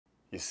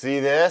You see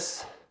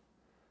this?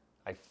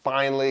 I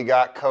finally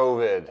got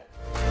COVID.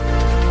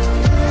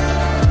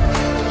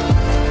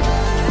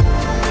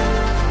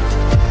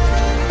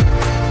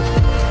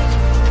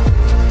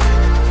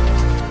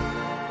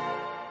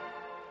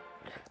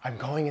 I'm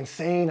going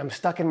insane. I'm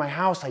stuck in my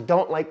house. I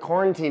don't like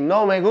quarantine.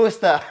 No me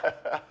gusta.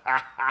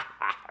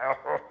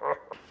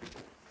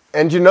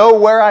 And you know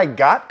where I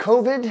got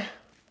COVID?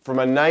 From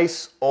a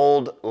nice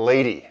old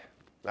lady.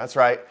 That's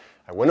right.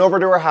 I went over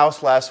to her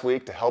house last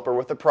week to help her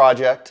with the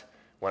project.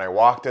 When I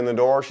walked in the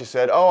door, she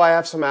said, "Oh, I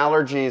have some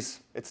allergies.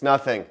 It's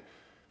nothing."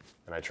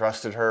 And I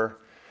trusted her.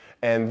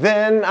 And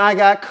then I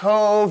got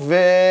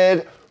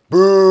COVID.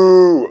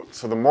 Boo!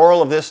 So the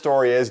moral of this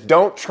story is,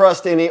 don't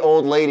trust any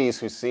old ladies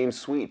who seem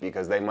sweet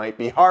because they might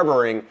be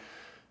harboring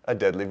a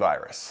deadly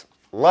virus.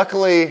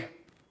 Luckily,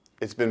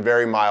 it's been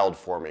very mild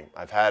for me.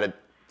 I've had it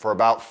for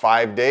about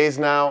 5 days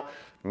now.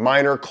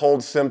 Minor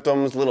cold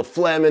symptoms, little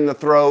phlegm in the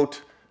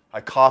throat. I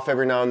cough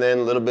every now and then,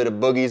 a little bit of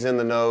boogies in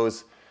the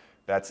nose.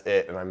 That's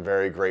it, and I'm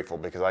very grateful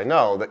because I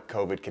know that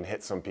COVID can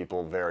hit some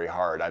people very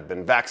hard. I've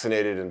been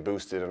vaccinated and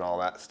boosted and all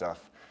that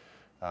stuff.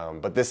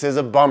 But this is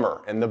a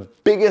bummer, and the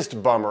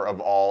biggest bummer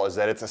of all is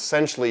that it's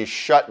essentially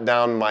shut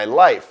down my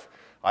life.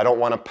 I don't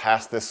want to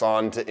pass this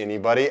on to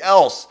anybody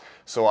else,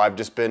 so I've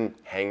just been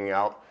hanging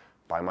out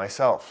by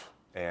myself.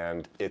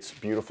 And it's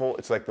beautiful.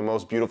 It's like the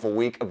most beautiful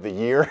week of the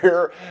year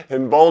here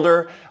in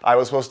Boulder. I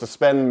was supposed to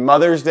spend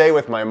Mother's Day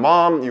with my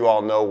mom. You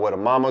all know what a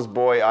mama's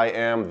boy I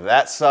am.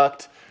 That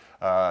sucked.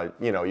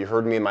 You know, you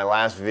heard me in my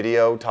last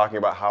video talking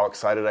about how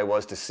excited I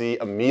was to see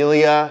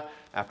Amelia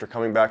after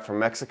coming back from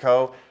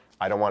Mexico.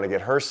 I don't want to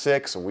get her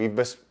sick, so we've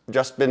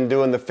just been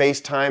doing the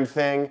FaceTime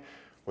thing,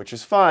 which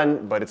is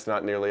fun, but it's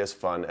not nearly as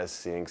fun as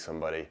seeing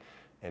somebody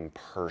in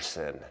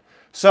person.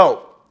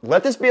 So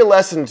let this be a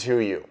lesson to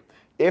you.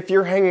 If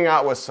you're hanging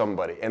out with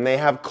somebody and they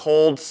have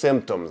cold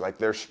symptoms, like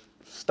their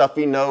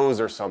stuffy nose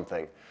or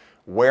something,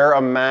 wear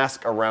a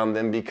mask around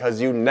them because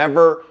you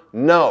never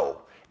know.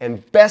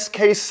 And best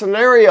case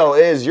scenario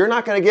is you're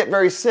not going to get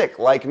very sick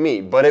like me,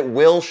 but it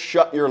will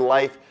shut your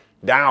life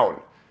down.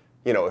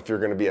 You know, if you're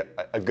going to be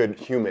a good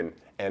human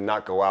and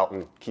not go out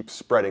and keep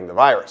spreading the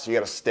virus. You got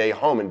to stay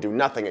home and do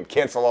nothing and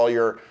cancel all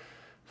your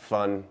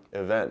fun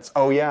events.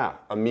 Oh yeah,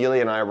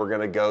 Amelia and I were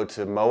going to go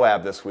to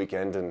Moab this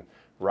weekend and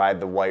ride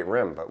the White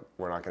Rim, but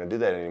we're not going to do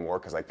that anymore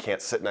because I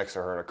can't sit next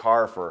to her in a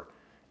car for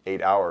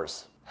 8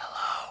 hours.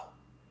 Hello,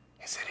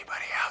 is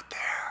anybody out there?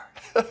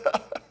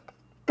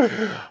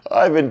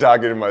 I've been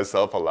talking to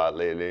myself a lot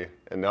lately,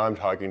 and now I'm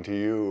talking to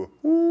you.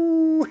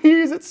 Ooh,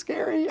 is it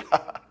scary?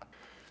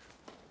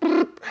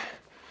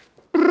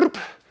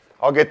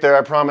 I'll get there,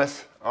 I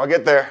promise. I'll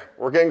get there.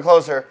 We're getting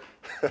closer.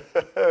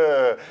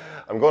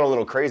 I'm going a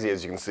little crazy,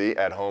 as you can see,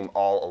 at home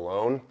all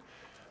alone.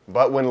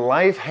 But when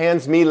life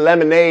hands me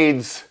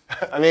lemonades,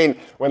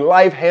 when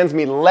life hands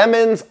me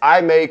lemons,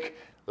 I make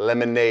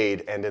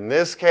lemonade. And in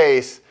this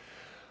case,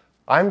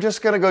 I'm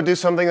just gonna go do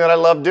something that I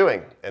love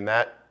doing. And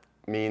that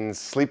means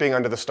sleeping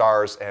under the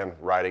stars and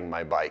riding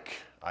my bike.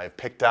 I've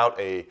picked out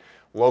a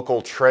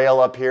local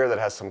trail up here that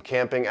has some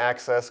camping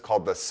access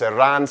called the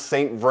Serran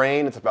St.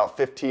 Vrain. It's about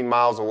 15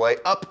 miles away,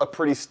 up a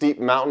pretty steep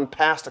mountain,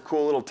 past a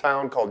cool little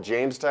town called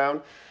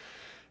Jamestown.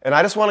 And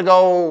I just want to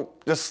go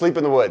just sleep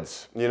in the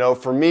woods. You know,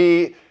 for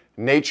me,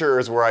 nature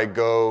is where I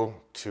go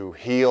to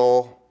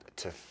heal,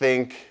 to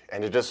think,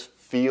 and to just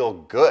feel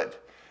good.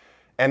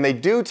 And they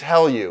do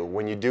tell you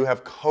when you do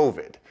have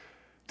COVID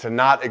to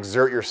not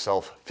exert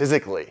yourself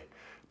physically,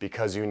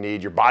 because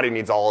your body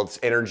needs all its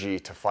energy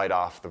to fight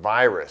off the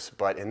virus.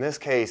 But in this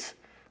case,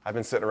 I've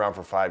been sitting around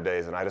for 5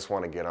 days and I just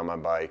want to get on my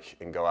bike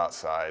and go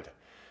outside.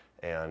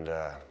 And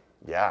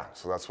yeah,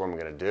 so that's what I'm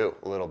gonna do,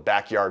 a little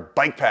backyard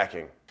bike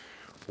packing.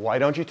 Why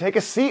don't you take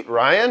a seat,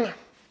 Ryan?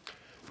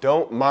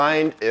 Don't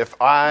mind if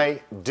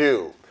I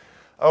do.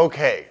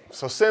 Okay,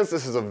 so since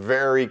this is a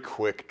very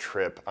quick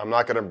trip, I'm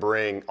not gonna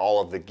bring all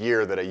of the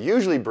gear that I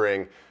usually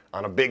bring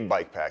on a big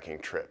bike packing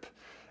trip.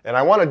 And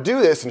I want to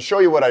do this and show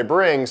you what I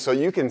bring so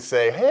you can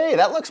say, hey,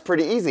 that looks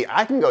pretty easy.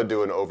 I can go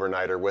do an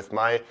overnighter with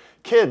my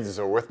kids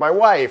or with my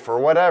wife or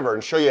whatever,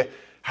 and show you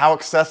how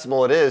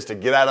accessible it is to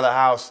get out of the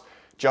house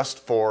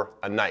just for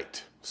a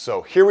night.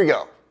 So here we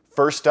go.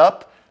 First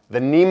up, the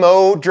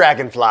Nemo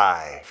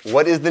Dragonfly.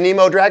 What is the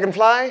Nemo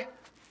Dragonfly?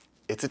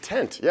 It's a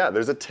tent. Yeah,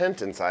 there's a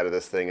tent inside of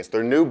this thing. It's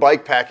their new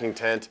bike packing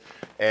tent,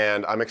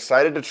 and I'm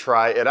excited to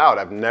try it out.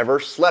 I've never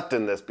slept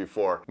in this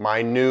before.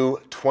 My new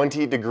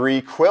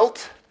 20-degree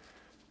quilt.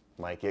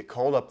 Might get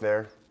cold up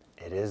there.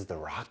 It is the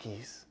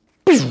Rockies.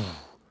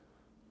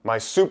 My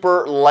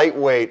super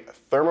lightweight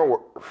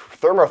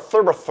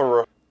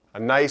a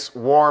nice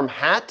warm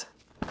hat.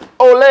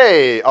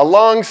 Olay! A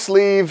long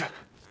sleeve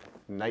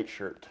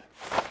nightshirt.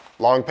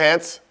 Long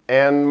pants,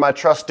 and my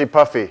trusty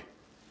puffy.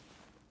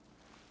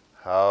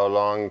 How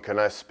long can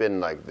I spin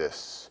like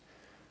this?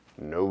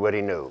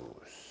 Nobody knows.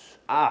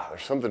 Ah,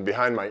 there's something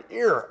behind my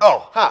ear.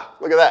 Oh,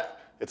 look at that.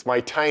 It's my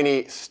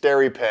tiny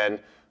Steri pen.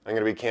 I'm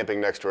gonna be camping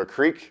next to a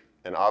creek,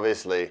 and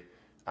obviously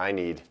I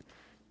need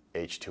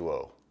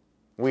H2O.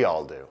 We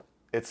all do.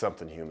 It's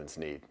something humans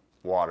need.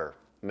 Water.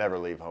 never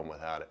leave home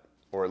without it,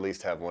 or at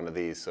least have one of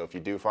these. So if you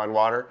do find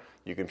water,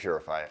 you can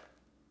purify it.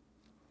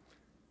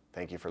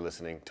 Thank you for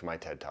listening to my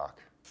TED Talk.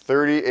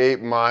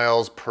 38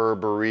 miles per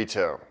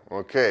burrito.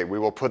 Okay, we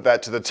will put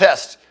that to the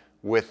test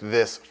with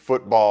this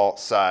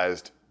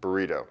football-sized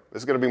burrito.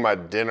 This is gonna be my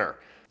dinner.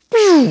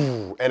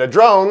 And a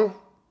drone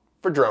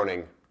for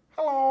droning.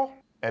 Hello.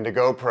 And a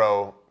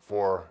GoPro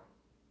for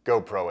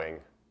GoProing.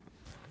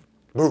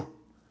 Boo.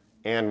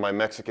 And my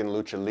Mexican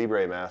Lucha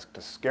Libre mask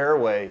to scare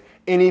away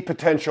any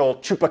potential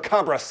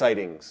chupacabra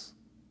sightings.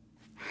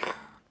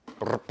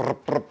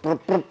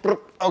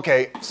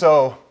 Okay,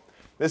 so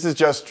this is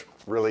just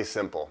really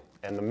simple.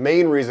 And the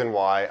main reason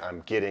why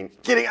I'm getting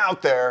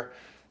out there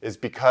is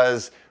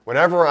because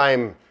whenever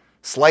I'm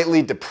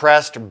slightly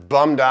depressed,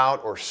 bummed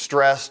out, or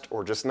stressed,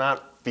 or just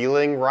not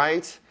feeling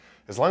right,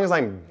 as long as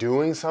I'm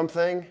doing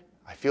something,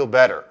 I feel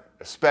better,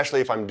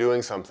 especially if I'm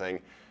doing something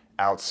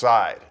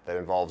outside that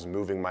involves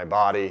moving my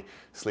body,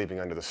 sleeping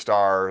under the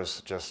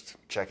stars, just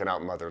checking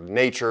out Mother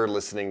Nature,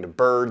 listening to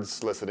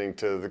birds, listening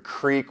to the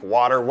creek,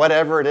 water,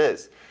 whatever it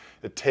is.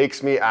 It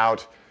takes me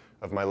out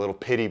of my little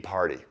pity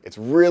party. It's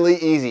really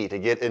easy to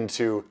get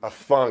into a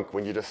funk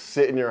when you just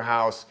sit in your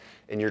house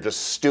and you're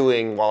just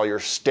stewing while you're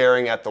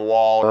staring at the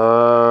wall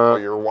or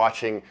you're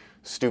watching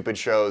stupid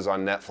shows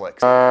on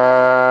Netflix.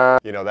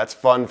 You know, that's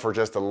fun for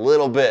just a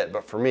little bit,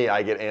 but for me,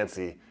 I get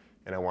antsy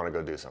and I want to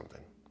go do something.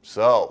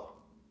 So,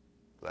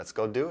 let's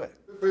go do it.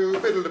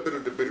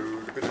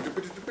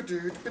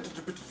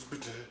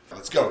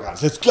 Let's go,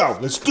 guys. Let's go.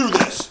 Let's do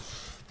this.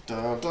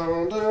 Here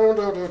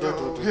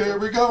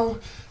we go.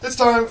 It's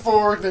time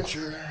for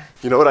adventure.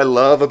 You know what I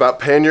love about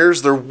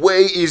panniers? They're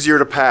way easier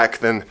to pack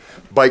than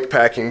bike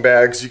packing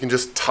bags. You can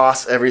just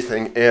toss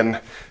everything in.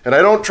 And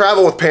I don't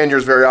travel with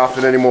panniers very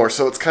often anymore,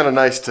 so it's kind of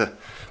nice to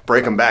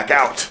break them back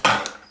out.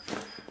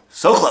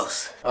 So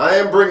close. I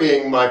am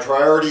bringing my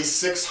Priority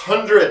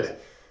 600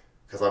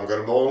 because I'm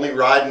going to only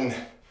riding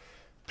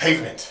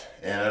pavement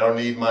and I don't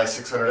need my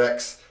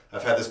 600X.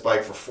 I've had this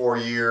bike for 4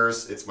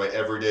 years. It's my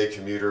everyday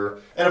commuter.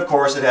 And of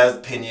course it has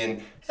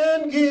pinion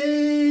and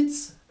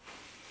gates.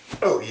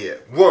 Oh yeah,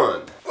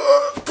 1,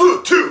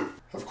 2.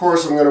 Of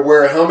course I'm gonna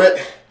wear a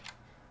helmet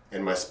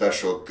and my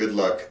special Good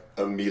Luck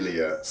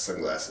Amelia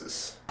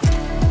sunglasses.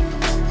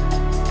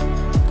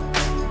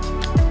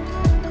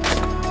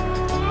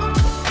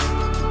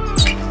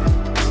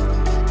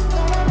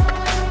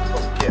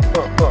 Oh yeah,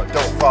 don't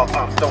fall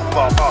off, don't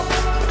fall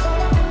off.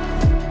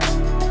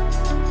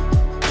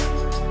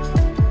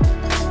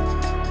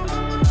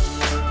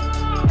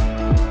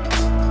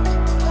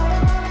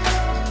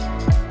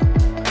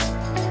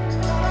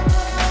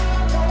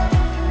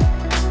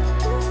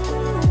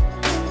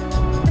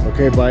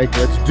 Okay, bike,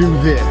 let's do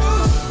this.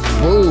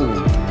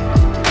 Boom.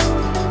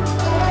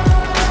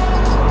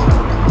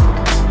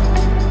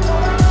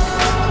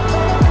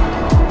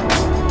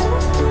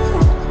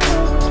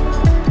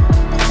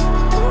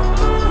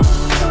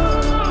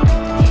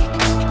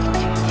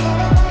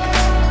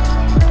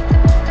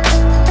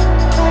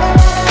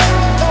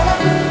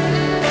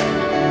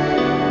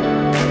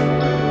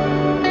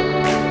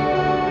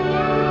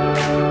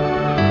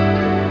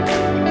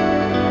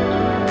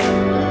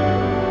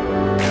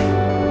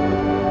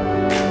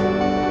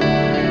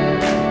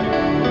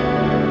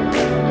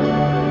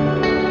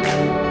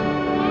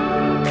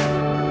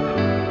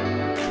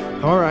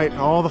 All right,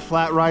 all the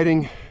flat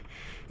riding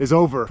is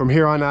over. From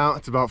here on out,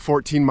 it's about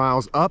 14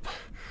 miles up.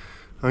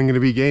 I'm gonna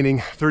be gaining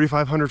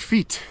 3,500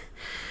 feet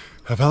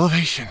of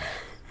elevation.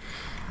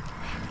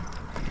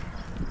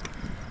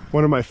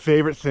 One of my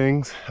favorite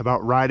things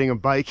about riding a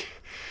bike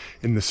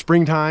in the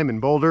springtime in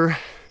Boulder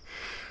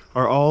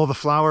are all the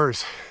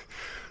flowers,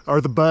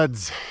 are the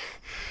buds.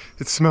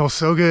 It smells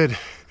so good.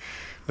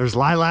 There's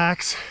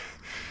lilacs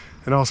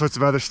and all sorts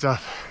of other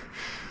stuff.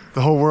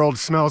 The whole world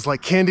smells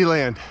like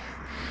Candyland.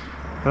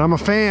 And I'm a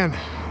fan,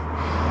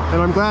 and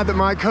I'm glad that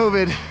my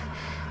COVID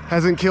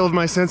hasn't killed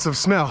my sense of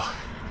smell.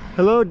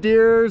 Hello,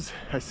 deers.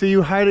 I see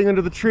you hiding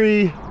under the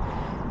tree.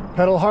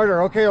 Pedal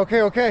harder. Okay,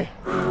 okay, okay.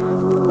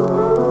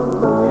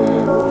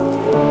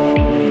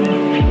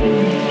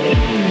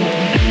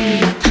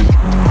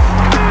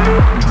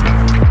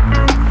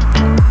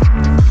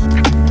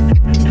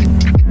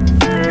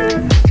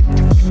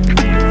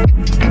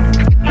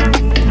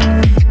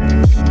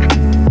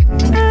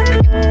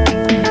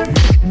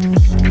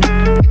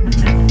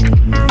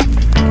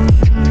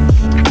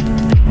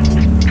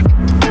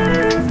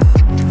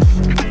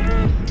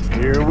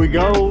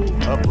 Go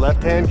up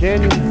left-hand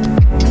canyon.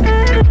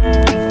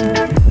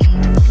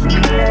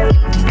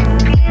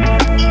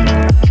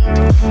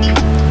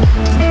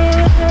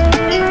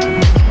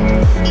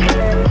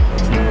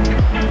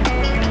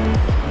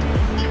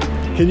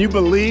 Can you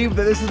believe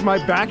that this is my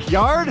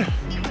backyard?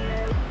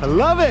 I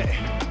love it.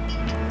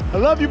 I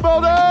love you,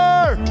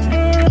 Boulder.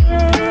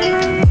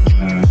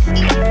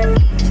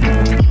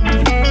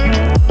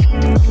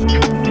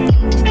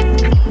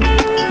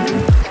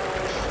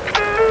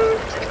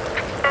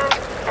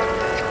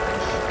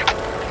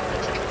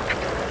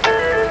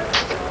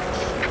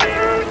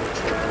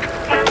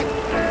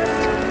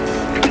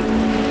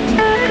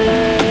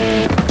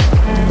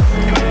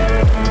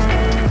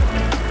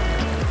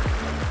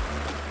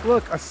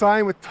 Look, a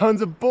sign with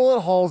tons of bullet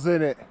holes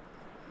in it.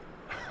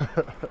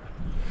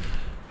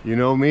 You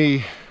know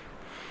me,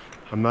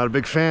 I'm not a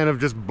big fan of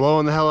just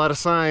blowing the hell out of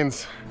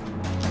signs.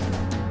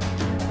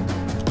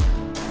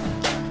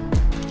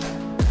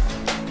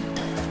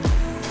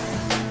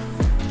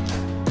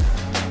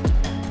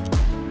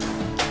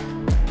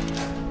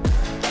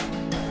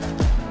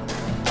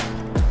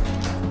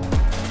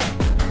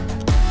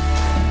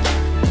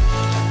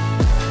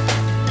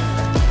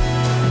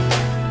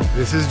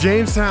 This is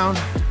Jamestown.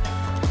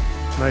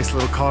 Nice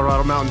little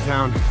Colorado mountain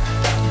town.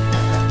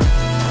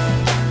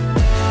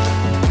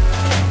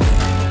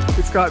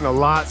 It's gotten a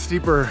lot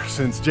steeper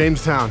since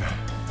Jamestown.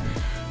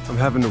 I'm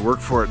having to work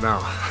for it now.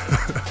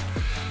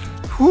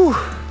 Whew.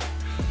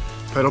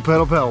 Pedal,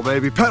 pedal, pedal,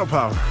 baby, pedal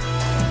power.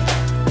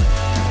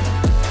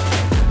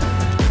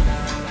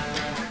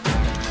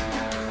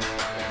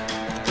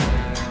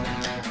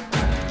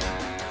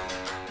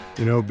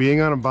 You know,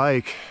 being on a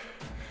bike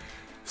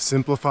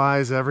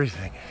simplifies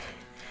everything.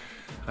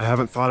 I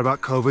haven't thought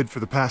about COVID for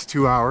the past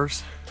 2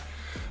 hours.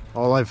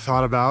 All I've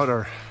thought about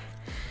are,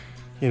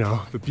 you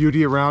know, the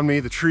beauty around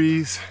me, the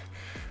trees,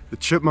 the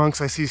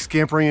chipmunks I see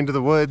scampering into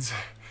the woods,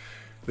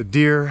 the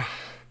deer,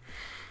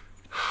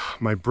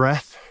 my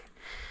breath,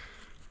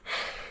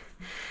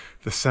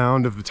 the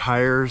sound of the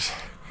tires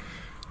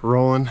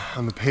rolling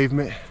on the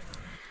pavement,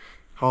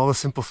 all the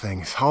simple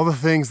things, all the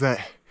things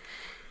that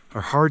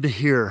are hard to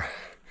hear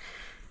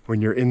when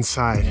you're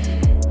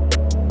inside.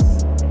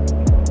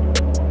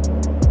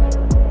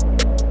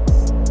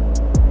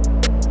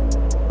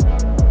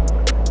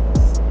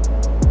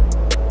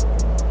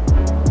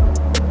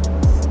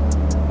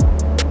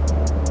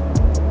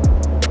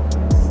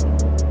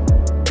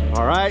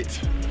 All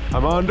right,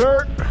 I'm on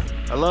dirt.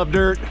 I love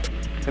dirt,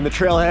 and the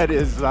trailhead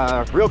is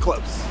real close.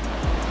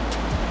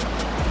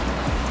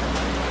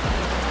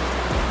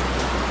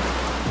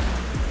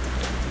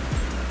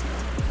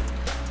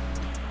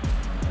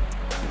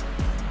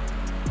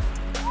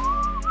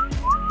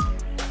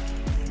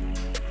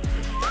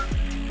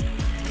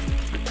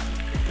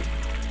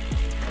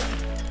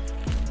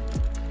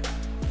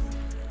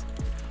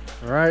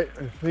 All right,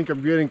 I think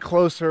I'm getting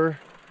closer.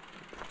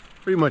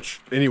 Pretty much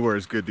anywhere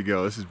is good to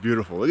go. This is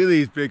beautiful. Look at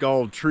these big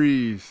old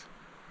trees.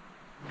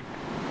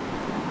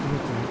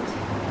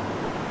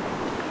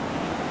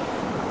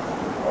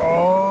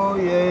 Oh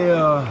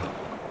yeah.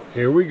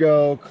 Here we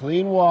go.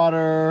 Clean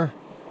water.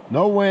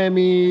 No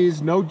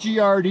whammies. No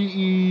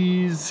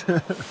GRDEs.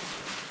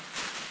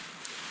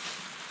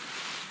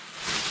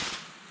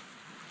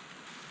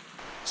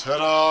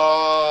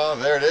 Ta-da!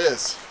 There it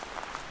is.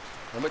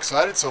 I'm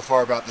excited so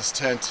far about this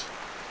tent.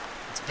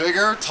 It's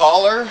bigger,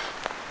 taller,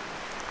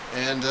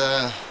 and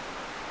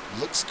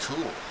looks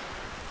cool.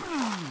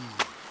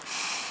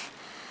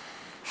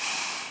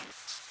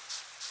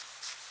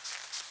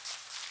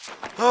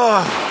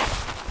 Oh,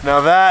 now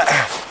that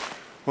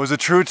was a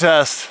true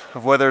test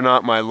of whether or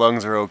not my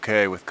lungs are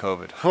okay with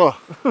COVID. Huh.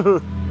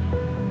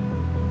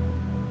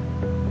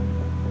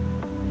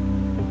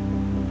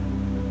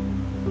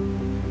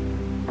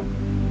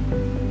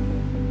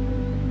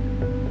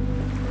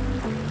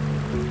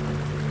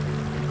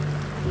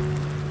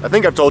 I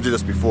think I've told you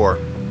this before,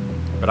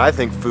 but I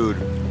think food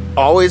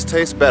always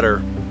tastes better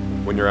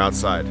when you're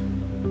outside.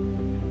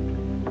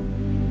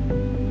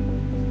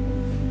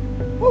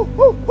 Woo,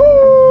 woo,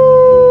 woo!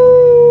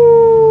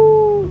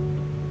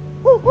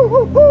 Woo, woo,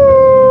 woo, woo!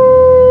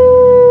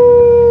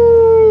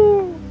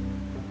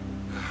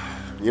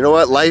 You know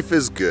what? Life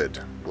is good.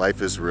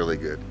 Life is really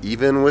good.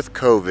 Even with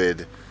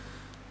COVID,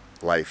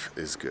 life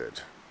is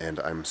good. And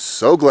I'm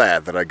so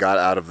glad that I got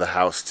out of the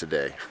house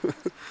today.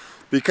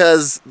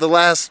 Because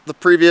the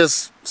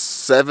previous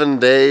 7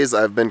 days,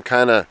 I've been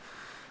kind of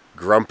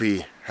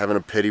grumpy, having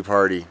a pity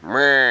party.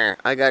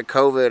 I got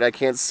COVID, I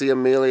can't see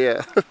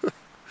Amelia.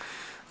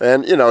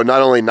 And, you know,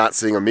 not only not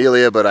seeing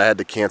Amelia, but I had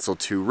to cancel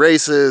 2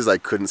 races. I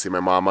couldn't see my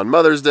mom on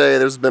Mother's Day.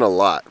 There's been a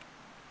lot.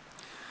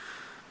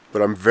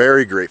 But I'm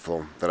very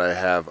grateful that I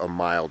have a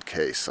mild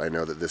case. I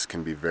know that this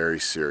can be very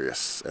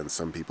serious, and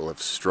some people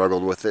have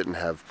struggled with it and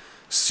have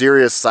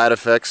serious side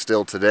effects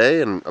still today.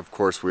 And, of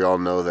course, we all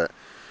know that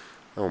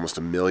almost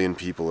 1 million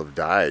people have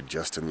died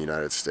just in the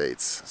United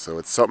States. So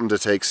it's something to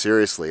take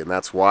seriously, and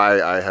that's why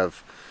I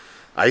have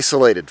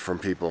isolated from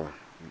people.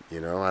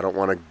 You know, I don't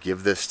want to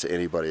give this to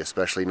anybody,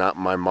 especially not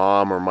my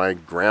mom or my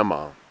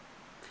grandma.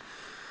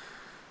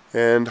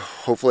 And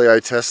hopefully I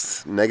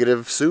test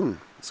negative soon,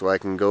 so I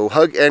can go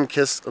hug and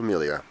kiss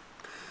Amelia.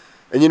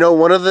 And you know,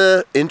 one of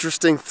the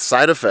interesting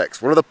side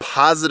effects, one of the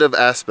positive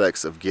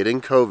aspects of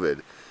getting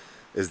COVID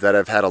is that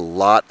I've had a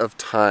lot of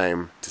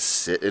time to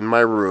sit in my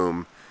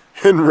room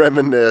and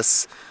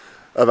reminisce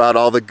about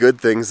all the good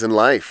things in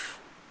life.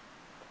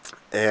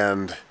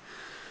 And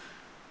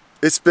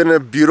it's been a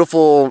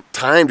beautiful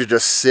time to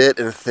just sit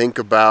and think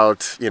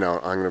about, you know,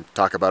 I'm going to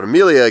talk about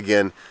Amelia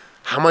again,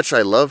 how much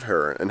I love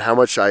her and how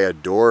much I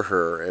adore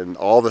her and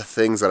all the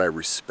things that I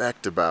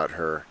respect about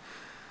her.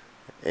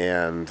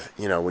 And,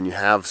 you know, when you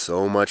have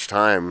so much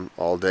time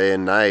all day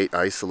and night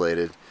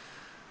isolated,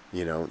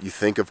 you know, you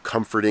think of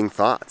comforting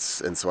thoughts.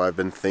 And so I've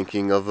been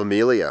thinking of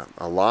Amelia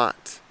a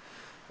lot.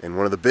 And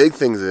one of the big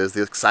things is,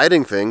 the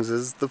exciting things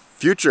is the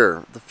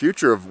future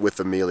with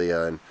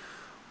Amelia and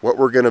what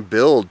we're going to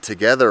build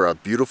together, a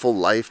beautiful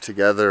life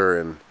together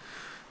and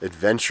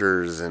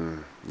adventures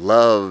and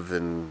love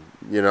and,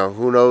 you know,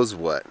 who knows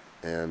what.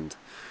 And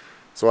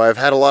so I've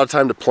had a lot of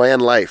time to plan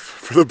life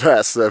for the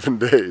past 7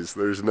 days.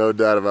 There's no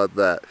doubt about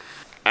that.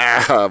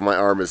 My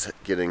arm is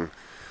getting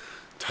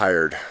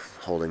tired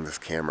holding this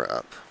camera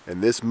up.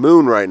 And this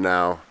moon right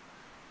now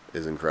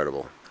is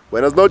incredible.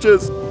 Buenas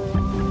noches!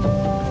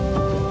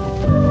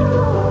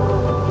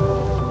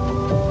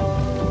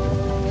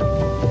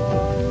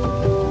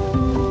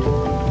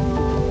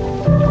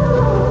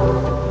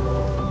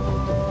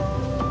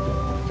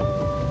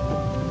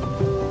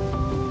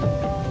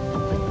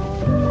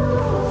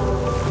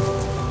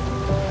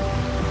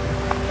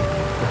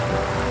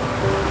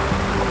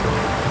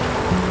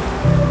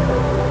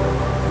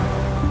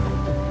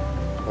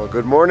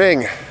 Good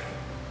morning.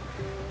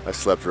 I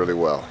slept really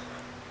well.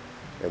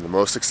 And the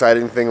most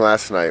exciting thing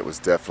last night was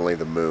definitely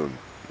the moon.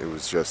 It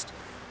was just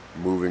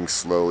moving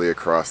slowly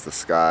across the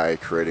sky,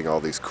 creating all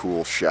these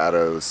cool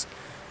shadows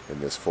in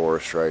this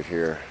forest right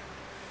here.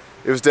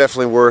 It was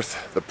definitely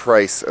worth the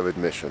price of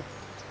admission.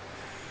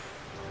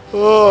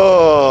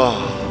 Oh,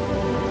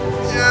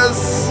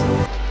 yes!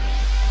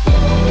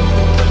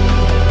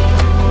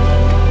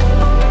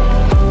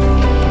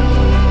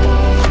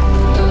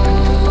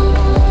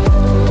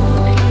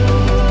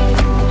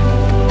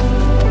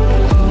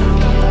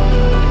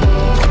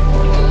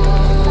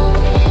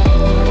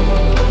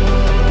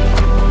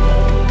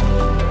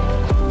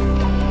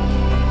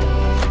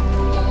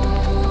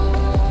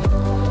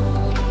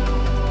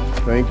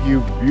 Thank you,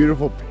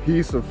 beautiful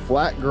piece of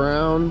flat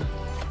ground.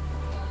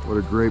 What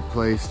a great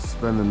place to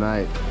spend the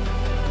night.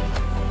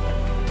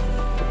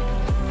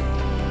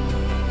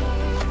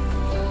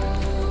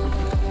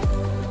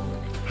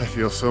 I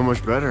feel so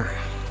much better.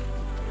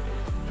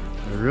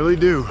 I really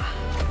do.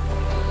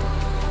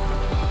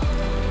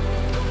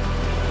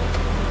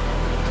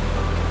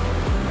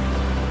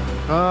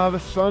 The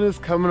sun is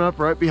coming up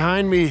right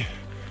behind me,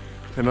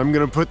 and I'm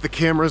gonna put the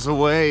cameras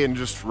away and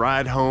just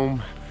ride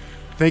home.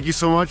 Thank you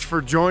so much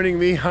for joining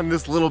me on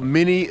this little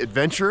mini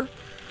adventure.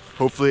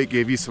 Hopefully it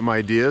gave you some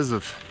ideas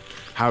of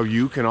how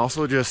you can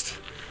also just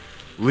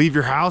leave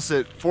your house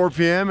at 4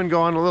 p.m. and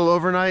go on a little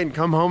overnight and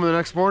come home the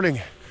next morning.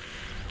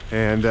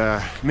 And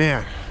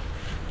man,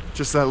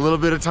 just that little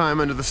bit of time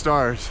under the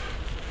stars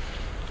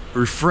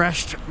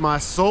refreshed my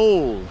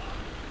soul.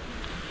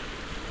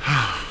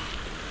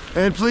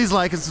 And please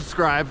like and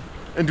subscribe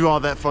and do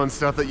all that fun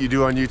stuff that you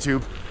do on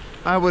YouTube.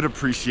 I would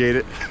appreciate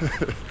it.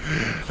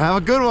 Have a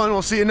good one.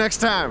 We'll see you next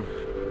time.